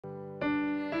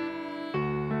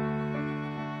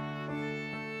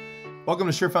Welcome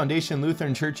to Sure Foundation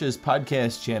Lutheran Church's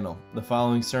podcast channel. The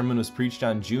following sermon was preached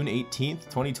on June 18th,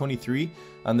 2023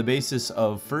 on the basis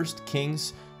of 1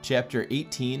 Kings chapter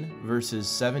 18, verses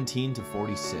 17 to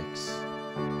 46.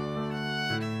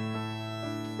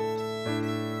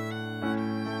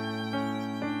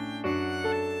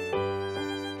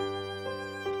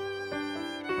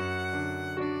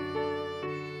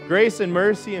 Grace and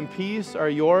mercy and peace are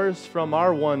yours from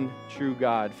our one true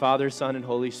God, Father, Son, and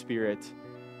Holy Spirit.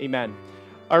 Amen.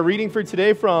 Our reading for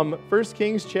today from 1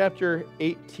 Kings chapter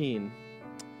 18.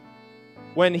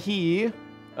 When Ahab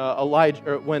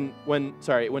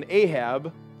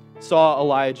saw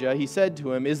Elijah, he said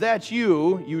to him, "Is that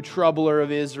you, you troubler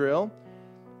of Israel?"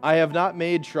 "I have not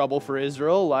made trouble for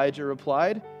Israel," Elijah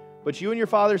replied, "but you and your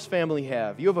father's family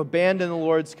have. You have abandoned the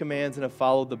Lord's commands and have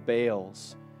followed the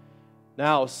Baals.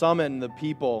 Now summon the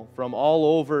people from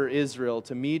all over Israel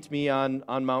to meet me on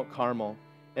Mount Carmel,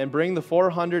 and bring the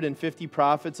 450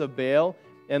 prophets of Baal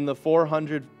and the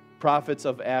 400 prophets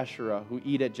of Asherah who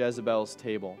eat at Jezebel's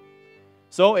table."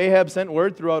 So Ahab sent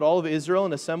word throughout all of Israel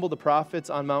and assembled the prophets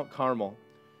on Mount Carmel.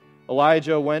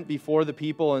 Elijah went before the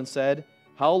people and said,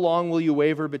 "How long will you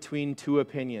waver between two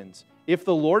opinions? If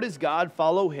the Lord is God,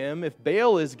 follow him. If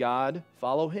Baal is God,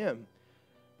 follow him."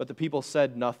 But the people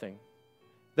said nothing.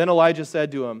 Then Elijah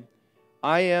said to him,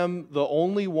 "I am the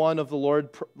only one of the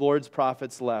Lord's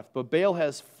prophets left, but Baal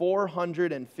has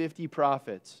 450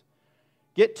 prophets.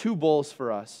 Get 2 bulls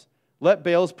for us. Let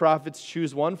Baal's prophets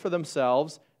choose one for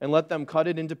themselves, and let them cut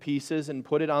it into pieces and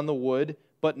put it on the wood,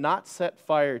 but not set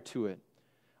fire to it.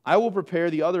 I will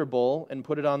prepare the other bull and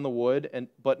put it on the wood,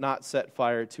 but not set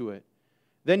fire to it.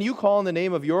 Then you call on the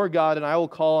name of your God, and I will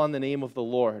call on the name of the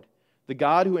Lord. The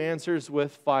God who answers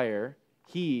with fire,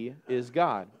 he is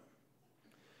God."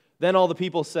 Then all the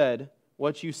people said,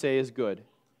 "What you say is good."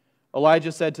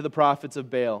 Elijah said to the prophets of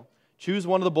Baal, "Choose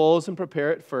one of the bulls and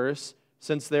prepare it first,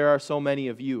 since there are so many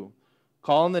of you.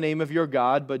 Call on the name of your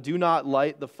God, but do not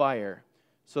light the fire."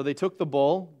 So they took the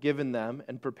bull given them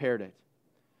and prepared it.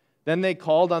 Then they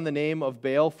called on the name of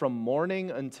Baal from morning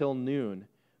until noon.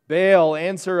 "Baal,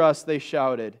 answer us," they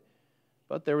shouted.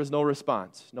 But there was no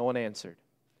response. No one answered.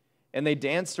 And they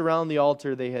danced around the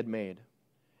altar they had made.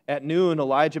 At noon,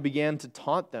 Elijah began to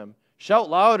taunt them. "Shout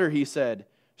louder," he said.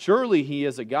 "Surely he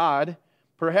is a god.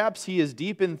 Perhaps he is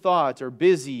deep in thought or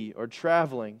busy or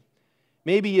traveling.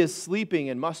 Maybe he is sleeping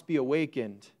and must be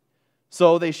awakened."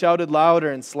 So they shouted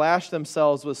louder and slashed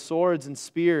themselves with swords and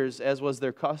spears, as was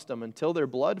their custom, until their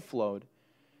blood flowed.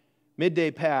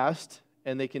 Midday passed,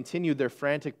 and they continued their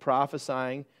frantic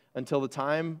prophesying until the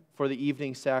time for the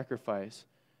evening sacrifice.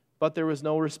 But there was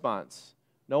no response.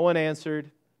 No one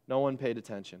answered. No one paid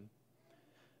attention.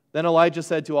 Then Elijah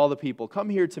said to all the people, "Come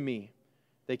here to me."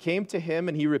 They came to him,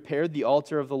 and he repaired the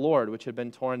altar of the Lord, which had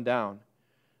been torn down.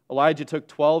 Elijah took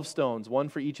 12 stones, one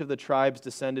for each of the tribes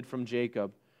descended from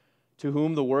Jacob, to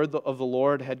whom the word of the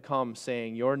Lord had come,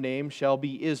 saying, "Your name shall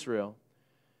be Israel."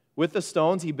 With the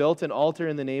stones he built an altar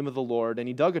in the name of the Lord, and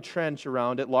he dug a trench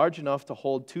around it large enough to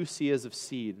hold 2 seahs of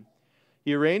seed.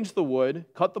 He arranged the wood,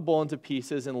 cut the bull into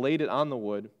pieces, and laid it on the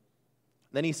wood.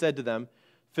 Then he said to them,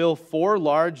 "Fill 4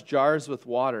 large jars with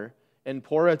water, and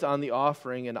pour it on the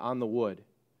offering and on the wood."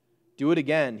 "Do it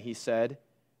again," he said,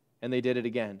 and they did it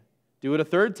again. "Do it a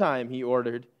 3rd time," he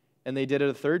ordered, and they did it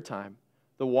a 3rd time.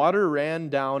 The water ran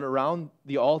down around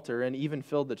the altar and even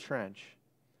filled the trench.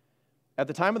 At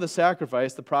the time of the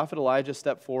sacrifice, the prophet Elijah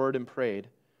stepped forward and prayed,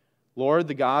 "Lord,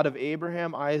 the God of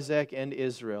Abraham, Isaac, and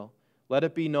Israel, let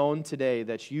it be known today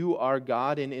that you are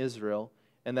God in Israel,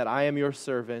 and that I am your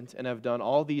servant, and have done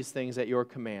all these things at your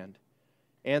command.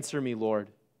 Answer me, Lord,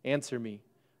 answer me,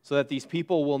 so that these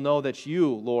people will know that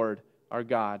you, Lord, are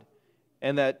God,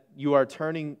 and that you are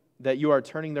turning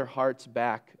their hearts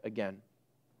back again."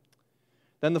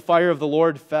 Then the fire of the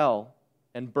Lord fell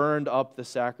and burned up the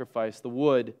sacrifice, the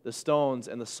wood, the stones,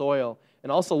 and the soil,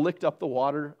 and also licked up the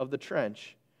water of the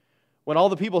trench. When all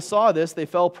the people saw this, they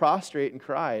fell prostrate and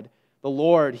cried, "The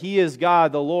Lord, he is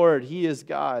God, the Lord, he is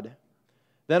God."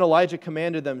 Then Elijah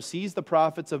commanded them, "Seize the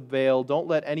prophets of Baal, don't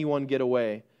let anyone get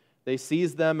away." They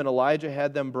seized them, and Elijah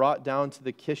had them brought down to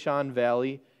the Kishon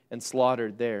Valley and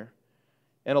slaughtered there.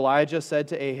 And Elijah said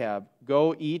to Ahab,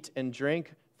 "Go eat and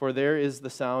drink, for there is the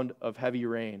sound of heavy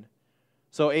rain."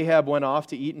 So Ahab went off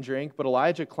to eat and drink, but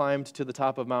Elijah climbed to the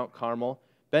top of Mount Carmel,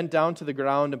 bent down to the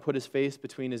ground, and put his face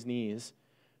between his knees.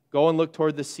 "Go and look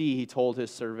toward the sea," he told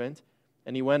his servant.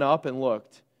 And he went up and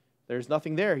looked. "There's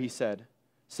nothing there," he said.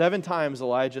 7 times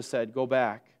Elijah said, "Go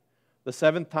back." The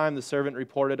 7th time the servant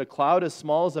reported, "A cloud as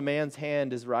small as a man's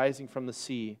hand is rising from the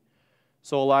sea."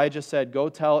 So Elijah said, Go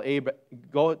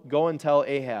and tell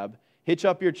Ahab, Hitch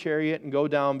up your chariot and go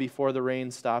down before the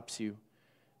rain stops you."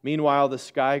 Meanwhile, the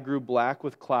sky grew black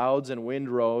with clouds and wind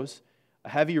rose. A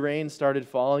heavy rain started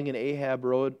falling, and Ahab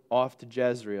rode off to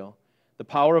Jezreel. The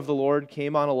power of the Lord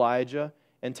came on Elijah,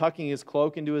 and tucking his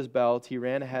cloak into his belt, he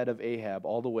ran ahead of Ahab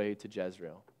all the way to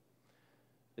Jezreel.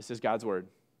 This is God's word.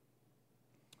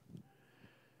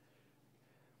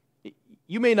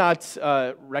 You may not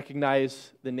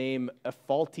recognize the name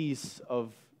Ephaltes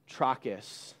of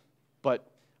Trachis, but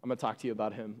I'm going to talk to you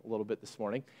about him a little bit this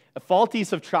morning.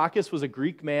 Ephaltes of Trachis was a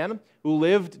Greek man who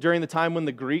lived during the time when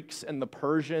the Greeks and the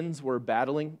Persians were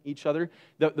battling each other.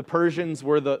 The Persians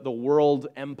were the world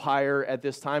empire at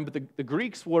this time, but the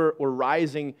Greeks were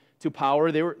rising to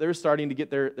power. They were starting to get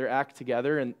their act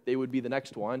together, and they would be the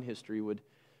next one, history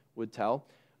would tell.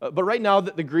 But right now,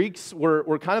 the Greeks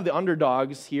were kind of the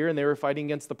underdogs here, and they were fighting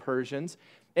against the Persians.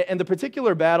 And the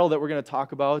particular battle that we're going to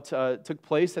talk about took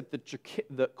place at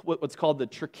what's called the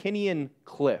Trachinian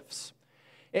Cliffs.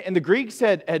 And the Greeks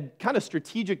had kind of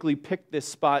strategically picked this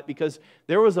spot because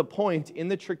there was a point in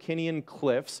the Trachinian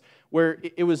Cliffs where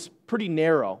it was pretty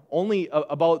narrow. Only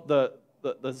about the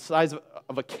size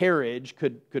of a carriage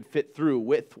could fit through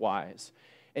width-wise.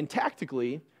 And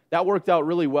tactically, that worked out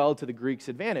really well to the Greeks'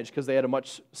 advantage because they had a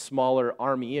much smaller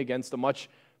army against a much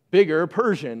bigger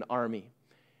Persian army.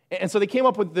 And so they came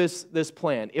up with this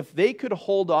plan. If they could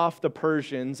hold off the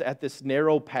Persians at this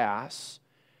narrow pass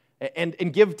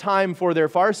and give time for their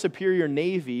far superior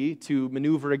navy to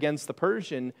maneuver against the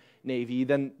Persian navy,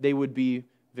 then they would be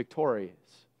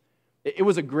victorious. It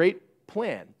was a great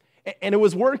plan. And it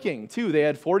was working, too. They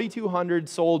had 4,200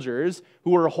 soldiers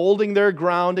who were holding their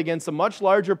ground against a much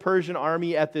larger Persian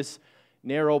army at this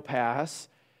narrow pass.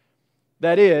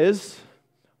 That is,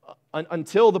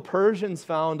 until the Persians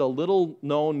found a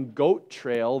little-known goat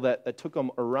trail that took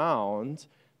them around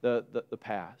the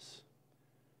pass.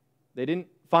 They didn't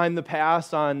find the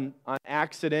pass on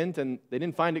accident, and they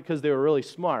didn't find it because they were really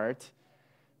smart.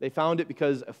 They found it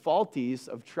because Ephaltes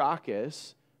of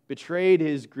Trachis betrayed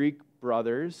his Greek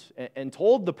brothers and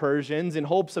told the Persians in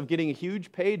hopes of getting a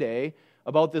huge payday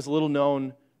about this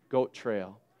little-known goat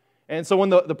trail. And so when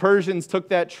the Persians took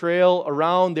that trail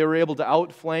around, they were able to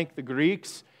outflank the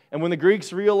Greeks. And when the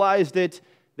Greeks realized it,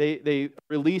 they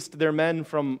released their men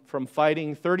from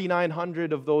fighting.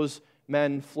 3,900 of those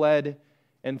men fled,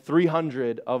 and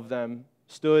 300 of them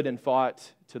stood and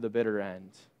fought to the bitter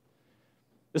end.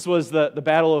 This was the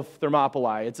Battle of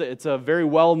Thermopylae. It's a very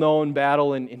well-known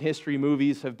battle, and history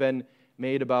movies have been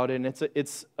made about it. And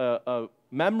it's a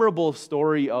memorable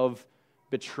story of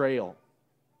betrayal.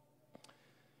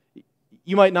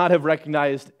 You might not have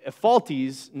recognized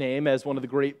Ephaltes' name as one of the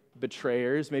great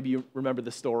betrayers. Maybe you remember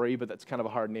the story, but that's kind of a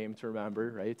hard name to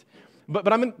remember, right?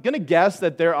 But I'm going to guess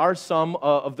that there are some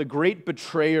of the great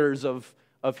betrayers of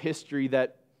history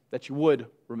that you would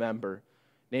remember.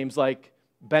 Names like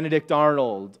Benedict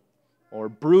Arnold, or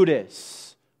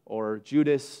Brutus, or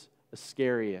Judas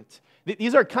Iscariot.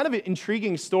 These are kind of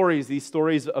intriguing stories, these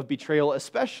stories of betrayal,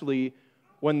 especially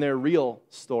when they're real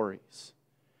stories.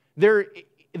 They're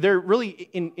really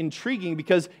intriguing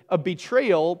because a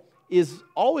betrayal is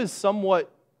always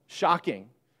somewhat shocking.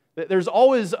 There's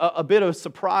always a bit of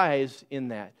surprise in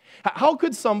that. How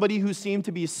could somebody who seemed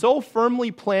to be so firmly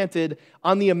planted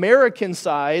on the American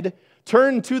side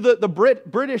turn to the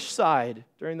British side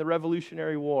during the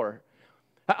Revolutionary War?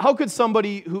 How could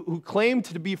somebody who claimed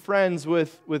to be friends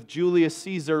with Julius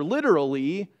Caesar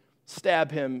literally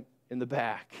stab him in the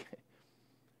back?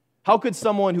 How could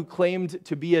someone who claimed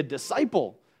to be a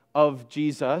disciple of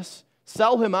Jesus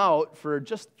sell him out for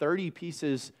just 30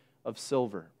 pieces of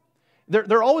silver?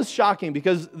 They're always shocking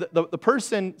because the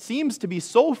person seems to be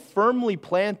so firmly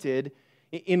planted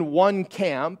in one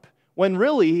camp when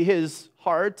really his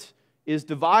heart is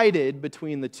divided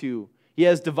between the two. He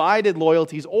has divided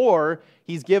loyalties, or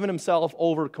he's given himself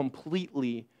over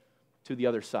completely to the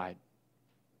other side.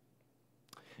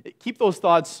 Keep those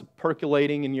thoughts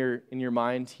percolating in your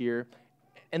mind here.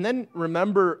 And then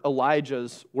remember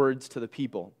Elijah's words to the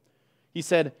people. He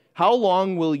said, "How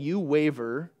long will you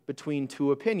waver between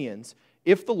two opinions?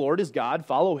 If the Lord is God,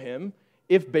 follow him.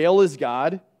 If Baal is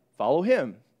God, follow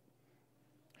him."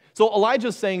 So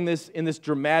Elijah's saying this in this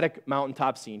dramatic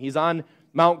mountaintop scene. He's on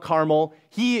Mount Carmel.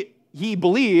 He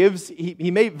believes, he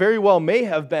may very well may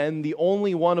have been the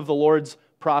only one of the Lord's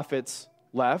prophets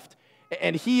left.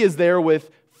 And he is there with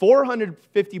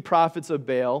 450 prophets of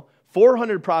Baal,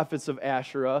 400 prophets of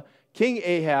Asherah, King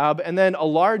Ahab, and then a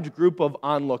large group of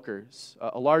onlookers,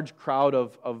 a large crowd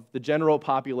of the general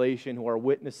population who are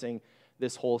witnessing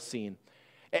this whole scene.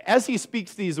 As he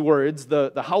speaks these words,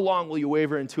 the "how long will you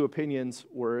waver in two opinions"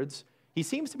 words, he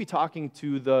seems to be talking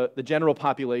to the general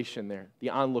population there, the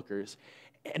onlookers,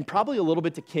 and probably a little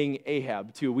bit to King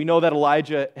Ahab too. We know that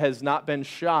Elijah has not been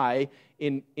shy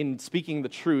in speaking the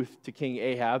truth to King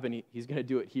Ahab, and he's going to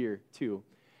do it here too.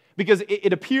 Because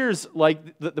it appears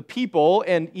like the people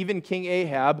and even King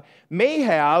Ahab may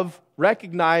have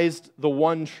recognized the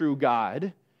one true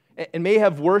God and may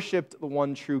have worshipped the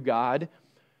one true God,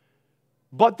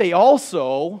 but they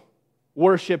also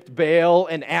worshipped Baal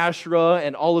and Asherah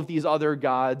and all of these other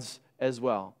gods as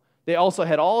well. They also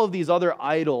had all of these other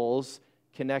idols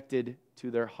connected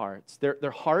to their hearts.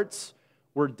 Their hearts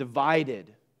were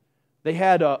divided. They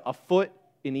had a foot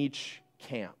in each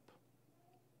camp.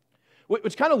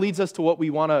 Which kind of leads us to what we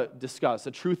want to discuss,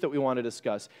 the truth that we want to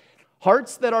discuss.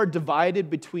 Hearts that are divided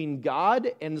between God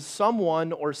and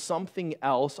someone or something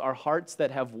else are hearts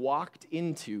that have walked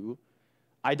into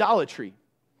idolatry.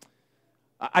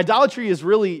 Idolatry is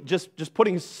really just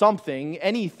putting something,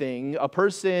 anything, a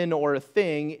person or a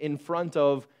thing in front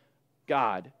of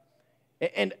God.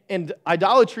 And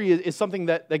idolatry is something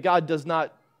that God does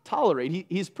not tolerate.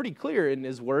 He's pretty clear in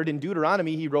his word. In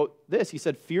Deuteronomy, he wrote this. He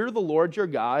said, "Fear the Lord your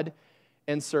God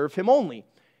and serve him only."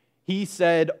 He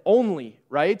said only,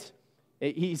 right?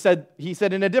 He said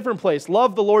in a different place,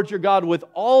 love the Lord your God with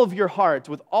all of your heart,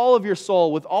 with all of your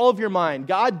soul, with all of your mind.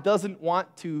 God doesn't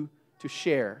want to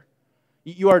share.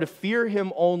 You are to fear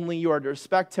him only. You are to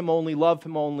respect him only, love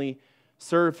him only,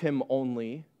 serve him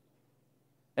only.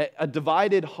 A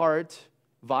divided heart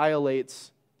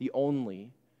violates the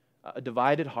only. A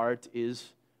divided heart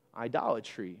is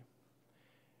idolatry.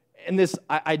 And this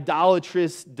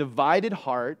idolatrous, divided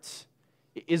heart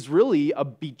is really a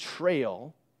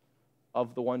betrayal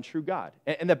of the one true God.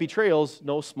 And that betrayal is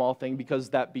no small thing, because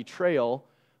that betrayal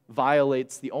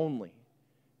violates the only.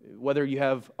 Whether you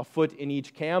have a foot in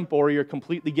each camp or you're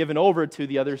completely given over to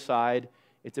the other side,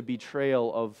 it's a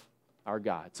betrayal of our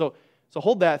God. So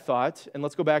hold that thought, and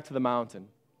let's go back to the mountain.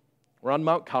 We're on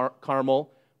Mount Carmel.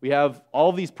 We have all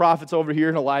of these prophets over here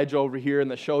and Elijah over here,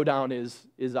 and the showdown is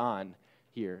on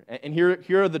here. And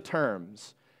here are the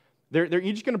terms. They're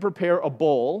each going to prepare a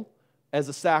bull as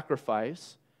a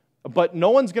sacrifice, but no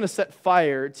one's going to set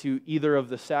fire to either of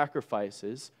the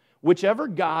sacrifices. Whichever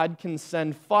God can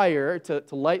send fire to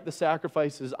light the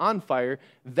sacrifices on fire,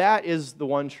 that is the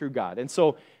one true God. And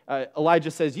so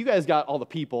Elijah says, you guys got all the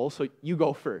people, so you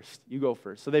go first. You go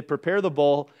first. So they prepare the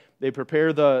bull, they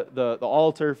prepare the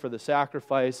altar for the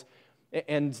sacrifice,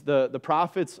 and the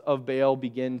prophets of Baal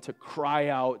begin to cry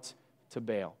out to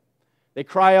Baal. They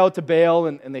cry out to Baal,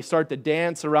 and they start to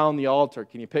dance around the altar.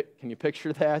 Can you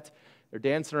picture that? They're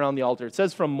dancing around the altar. It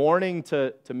says from morning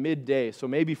to midday, so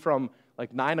maybe from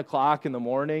like 9 o'clock in the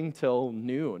morning till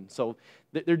noon. So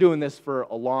they're doing this for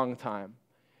a long time.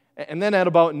 And then at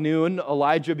about noon,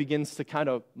 Elijah begins to kind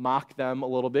of mock them a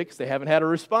little bit because they haven't had a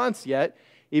response yet.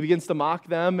 He begins to mock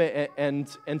them,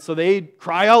 and so they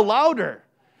cry out louder.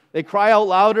 They cry out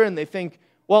louder, and they think,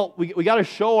 well, we got to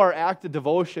show our act of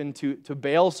devotion to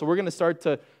Baal, so we're going to start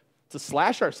to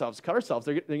slash ourselves, cut ourselves.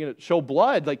 They're going to show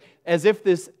blood, like as if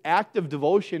this act of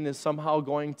devotion is somehow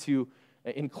going to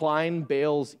incline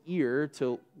Baal's ear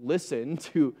to listen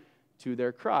to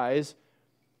their cries.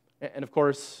 And of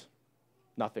course,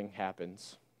 nothing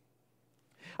happens.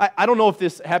 I don't know if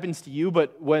this happens to you,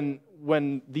 but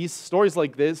when these stories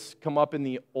like this come up in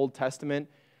the Old Testament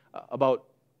about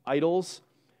idols,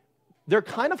 they're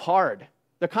kind of hard.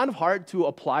 They're kind of hard to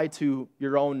apply to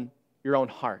your own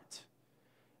heart.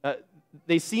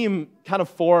 They seem kind of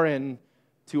foreign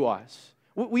to us.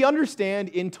 We understand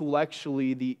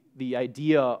intellectually the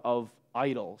idea of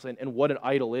idols and what an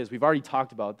idol is. We've already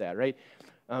talked about that, right?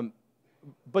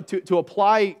 But to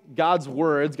apply God's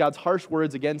words, God's harsh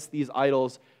words against these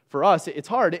idols for us, it's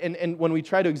hard. And when we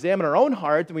try to examine our own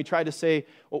heart and we try to say,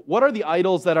 well, what are the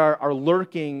idols that are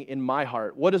lurking in my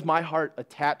heart? What is my heart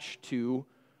attached to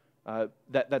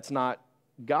that's not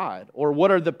God? Or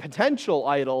what are the potential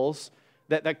idols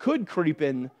that could creep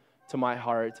in to my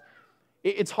heart?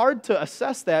 It's hard to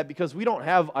assess that because we don't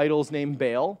have idols named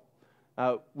Baal.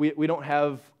 We don't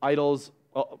have idols.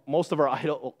 Most of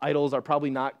our idols are probably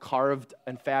not carved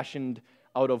and fashioned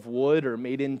out of wood or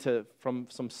made from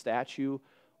some statue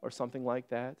or something like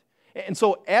that. And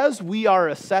so as we are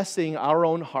assessing our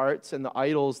own hearts and the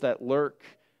idols that lurk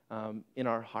in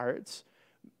our hearts,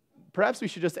 perhaps we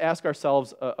should just ask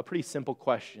ourselves a pretty simple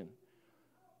question.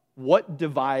 What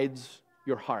divides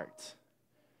your heart?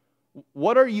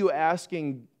 What are you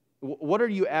asking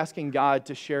God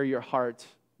to share your heart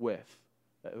with?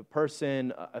 A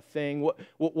person, a thing?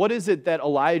 What is it that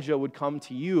Elijah would come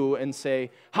to you and say,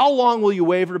 how long will you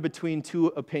waver between two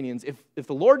opinions? If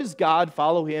the Lord is God,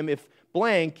 follow him. If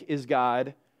blank is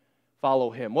God,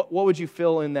 follow him? What would you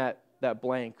fill in that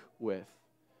blank with?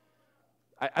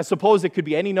 I suppose it could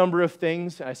be any number of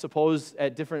things. I suppose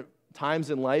at different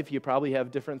times in life, you probably have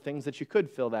different things that you could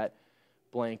fill that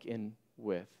blank in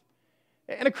with.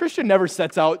 And a Christian never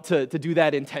sets out to do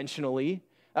that intentionally.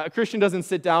 A Christian doesn't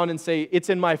sit down and say, it's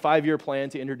in my 5-year plan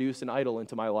to introduce an idol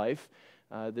into my life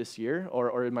this year,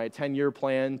 or in my 10-year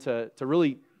plan to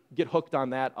really get hooked on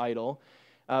that idol.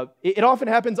 It often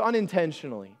happens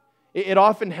unintentionally. It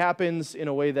often happens in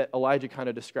a way that Elijah kind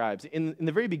of describes. In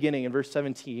the very beginning, in verse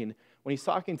 17, when he's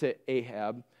talking to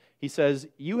Ahab, he says,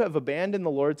 "You have abandoned the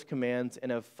Lord's commands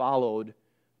and have followed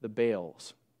the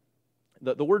Baals."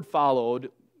 The word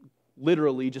followed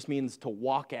literally just means to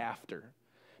walk after.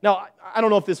 Now, I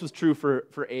don't know if this was true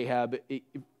for Ahab.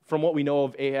 From what we know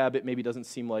of Ahab, it maybe doesn't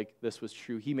seem like this was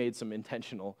true. He made some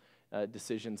intentional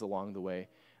decisions along the way.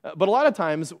 But a lot of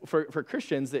times for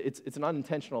Christians, it's an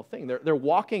unintentional thing. They're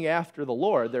walking after the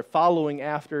Lord. They're following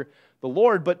after the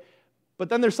Lord. But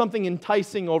then there's something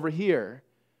enticing over here.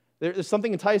 There's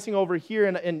something enticing over here,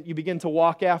 and you begin to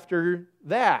walk after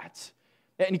that.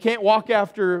 And you can't walk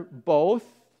after both,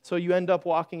 so you end up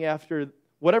walking after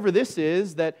whatever this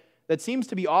is that seems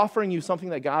to be offering you something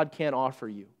that God can't offer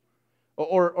you.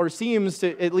 Or seems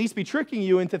to at least be tricking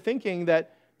you into thinking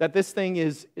that this thing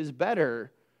is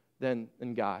better than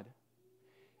God.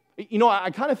 You know, I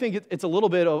kind of think it's a little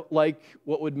bit of like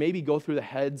what would maybe go through the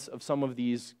heads of some of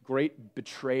these great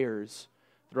betrayers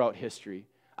throughout history.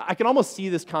 I can almost see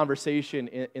this conversation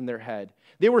in their head.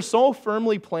 They were so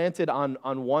firmly planted on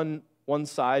one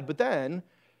side, but then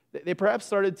they perhaps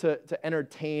started to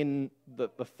entertain the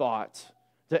thought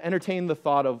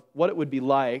of what it would be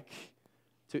like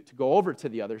to go over to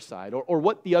the other side, or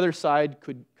what the other side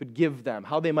could give them,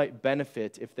 how they might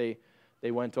benefit if they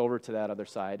went over to that other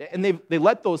side. And they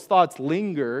let those thoughts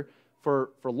linger for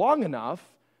long enough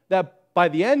that by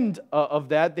the end of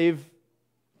that, they've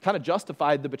kind of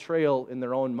justified the betrayal in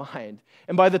their own mind.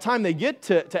 And by the time they get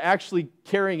to actually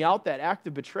carrying out that act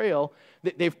of betrayal,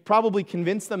 they've probably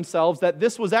convinced themselves that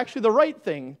this was actually the right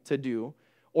thing to do,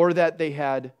 or that they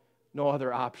had no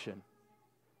other option.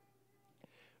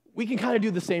 We can kind of do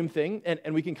the same thing,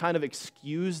 and we can kind of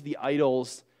excuse the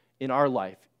idols in our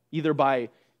life, either by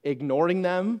ignoring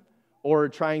them or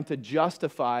trying to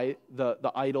justify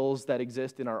the idols that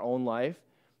exist in our own life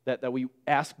that we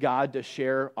ask God to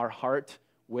share our heart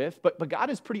with. But God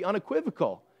is pretty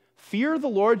unequivocal. Fear the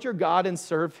Lord your God and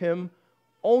serve him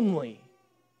only.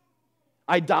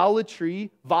 Idolatry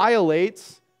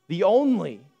violates the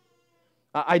only.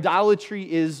 Idolatry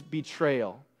is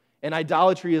betrayal. And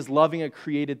idolatry is loving a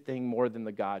created thing more than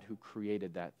the God who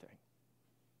created that thing.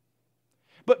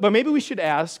 But maybe we should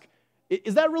ask,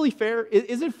 is that really fair?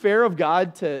 Is it fair of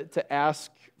God to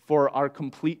ask for our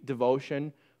complete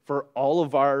devotion, for all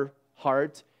of our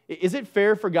heart? Is it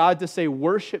fair for God to say,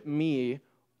 worship me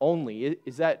only?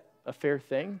 Is that a fair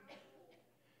thing?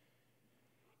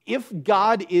 If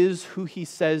God is who he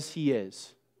says he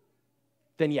is,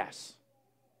 then yes.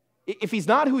 If he's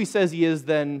not who he says he is,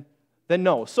 then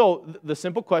no. So the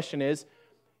simple question is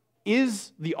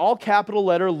the all capital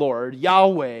letter Lord,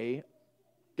 Yahweh,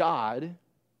 God,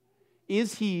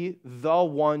 is he the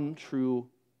one true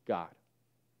God?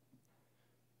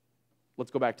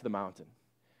 Let's go back to the mountain.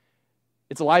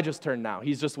 It's Elijah's turn now.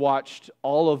 He's just watched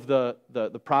all of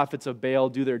the prophets of Baal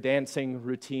do their dancing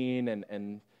routine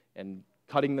and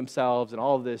cutting themselves and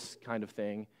all of this kind of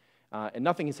thing, and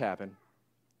nothing has happened.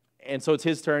 And so it's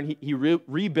his turn. He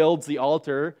rebuilds the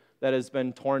altar that has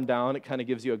been torn down. It kind of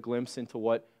gives you a glimpse into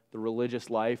what the religious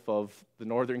life of the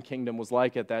northern kingdom was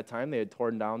like at that time. They had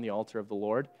torn down the altar of the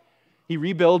Lord. He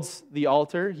rebuilds the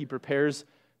altar. He prepares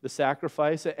the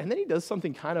sacrifice. And then he does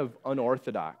something kind of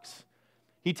unorthodox.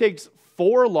 He takes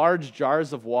 4 large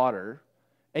jars of water,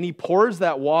 and he has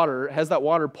that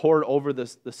water poured over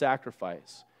the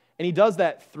sacrifice. And he does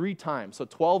that 3 times, so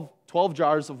 12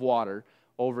 jars of water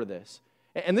over this.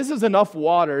 And this is enough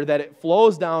water that it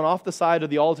flows down off the side of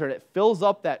the altar, and it fills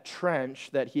up that trench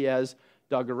that he has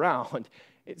dug around.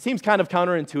 It seems kind of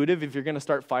counterintuitive. If you're going to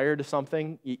start fire to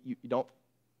something, you don't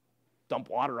dump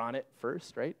water on it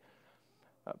first, right?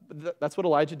 But that's what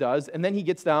Elijah does. And then he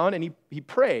gets down and he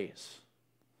prays.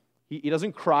 He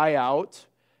doesn't cry out.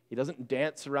 He doesn't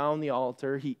dance around the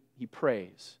altar. He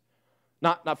prays.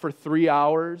 Not for 3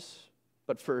 hours,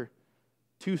 but for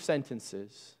 2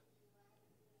 sentences.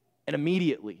 And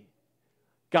immediately,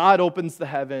 God opens the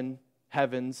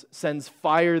heavens, sends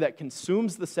fire that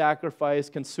consumes the sacrifice,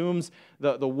 consumes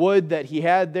the wood that he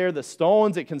had there, the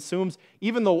stones, it consumes,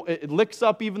 it licks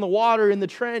up even the water in the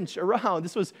trench around.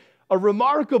 This was a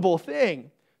remarkable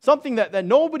thing, something that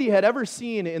nobody had ever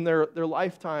seen in their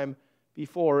lifetime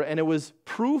before, and it was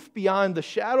proof beyond the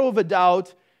shadow of a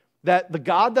doubt that the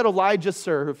God that Elijah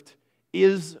served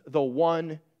is the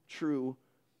one true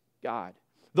God.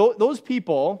 Those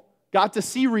people got to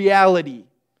see reality.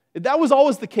 That was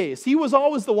always the case. He was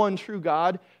always the one true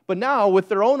God, but now with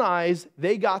their own eyes,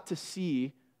 they got to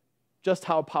see just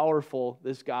how powerful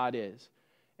this God is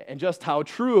and just how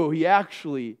true he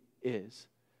actually is.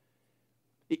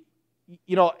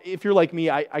 You know, if you're like me,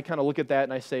 I kind of look at that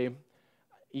and I say,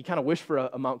 you kind of wish for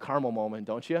a Mount Carmel moment,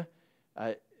 don't you?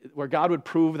 Where God would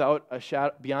prove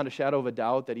beyond a shadow of a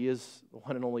doubt that he is the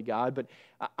one and only God. But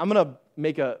I'm going to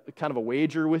make a kind of a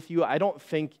wager with you. I don't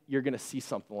think you're going to see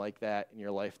something like that in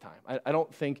your lifetime. I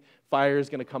don't think fire is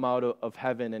going to come out of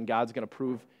heaven and God's going to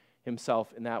prove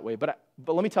himself in that way. But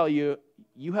let me tell you,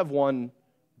 you have one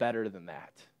better than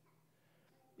that.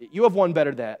 You have one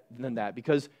better than that,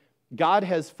 because God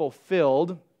has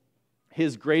fulfilled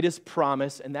his greatest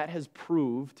promise, and that has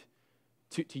proved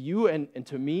to you and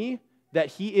to me that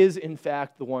he is, in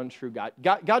fact, the one true God.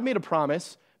 God made a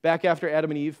promise back after Adam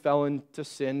and Eve fell into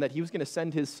sin that he was going to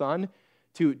send his son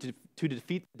to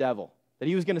defeat the devil, that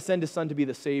he was going to send his son to be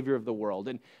the Savior of the world.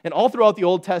 And all throughout the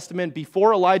Old Testament,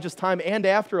 before Elijah's time and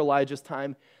after Elijah's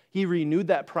time, he renewed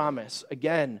that promise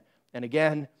again and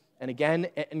again and again.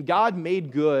 And God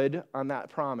made good on that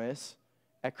promise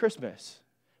at Christmas,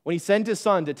 when he sent his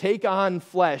son to take on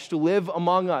flesh, to live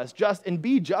among us, and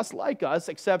be just like us,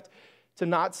 except to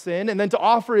not sin, and then to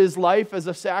offer his life as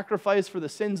a sacrifice for the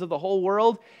sins of the whole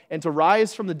world, and to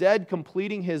rise from the dead,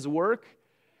 completing his work.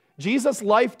 Jesus'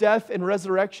 life, death, and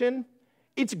resurrection,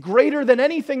 it's greater than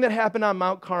anything that happened on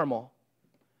Mount Carmel.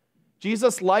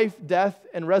 Jesus' life, death,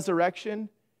 and resurrection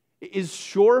is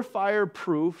surefire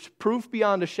proof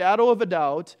beyond a shadow of a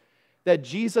doubt that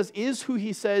Jesus is who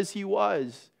he says he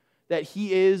was, that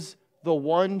he is the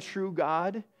one true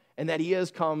God, and that he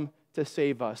has come to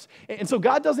save us. And so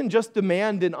God doesn't just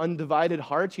demand an undivided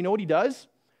heart. You know what he does?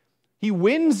 He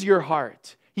wins your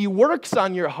heart. He works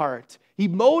on your heart. He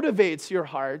motivates your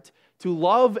heart to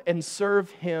love and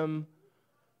serve him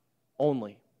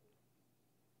only.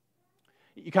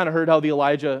 You kind of heard how the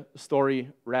Elijah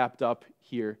story wrapped up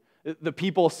here. The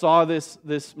people saw this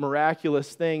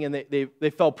miraculous thing, and they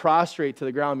fell prostrate to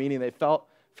the ground, meaning they fell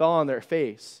on their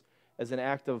face as an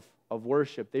act of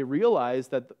worship. They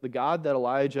realized that the God that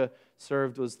Elijah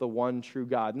served was the one true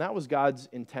God, and that was God's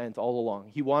intent all along.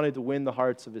 He wanted to win the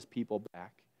hearts of his people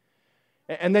back.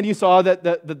 And then you saw that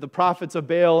the prophets of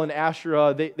Baal and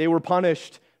Asherah, they were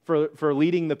punished for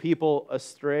leading the people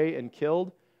astray and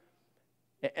killed.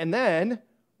 And then,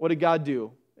 what did God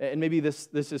do? And maybe this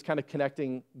is kind of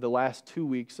connecting the last 2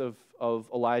 weeks of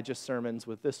Elijah's sermons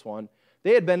with this one.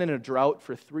 They had been in a drought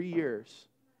for 3 years.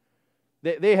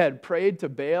 They had prayed to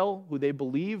Baal, who they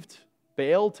believed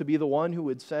Baal to be the one who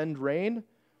would send rain.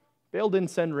 Baal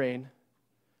didn't send rain.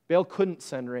 Baal couldn't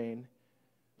send rain,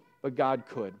 but God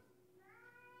could.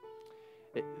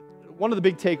 One of the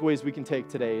big takeaways we can take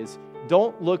today is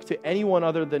don't look to anyone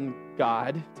other than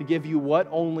God to give you what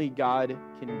only God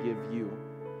can give you.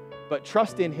 But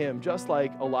trust in him, just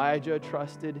like Elijah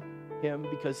trusted him,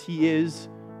 because he is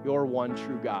your one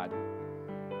true God.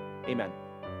 Amen.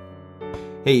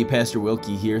 Hey, Pastor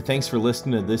Wilkie here. Thanks for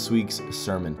listening to this week's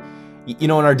sermon. You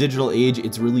know, in our digital age,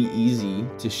 it's really easy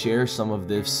to share some of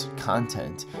this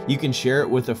content. You can share it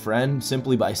with a friend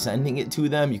simply by sending it to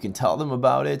them. You can tell them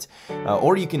about it,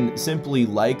 or you can simply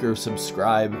like or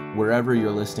subscribe wherever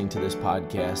you're listening to this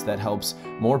podcast. That helps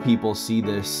more people see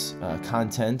this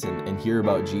content and hear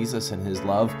about Jesus and his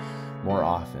love more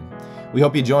often. We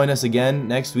hope you join us again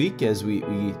next week as we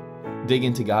dig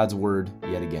into God's Word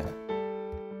yet again.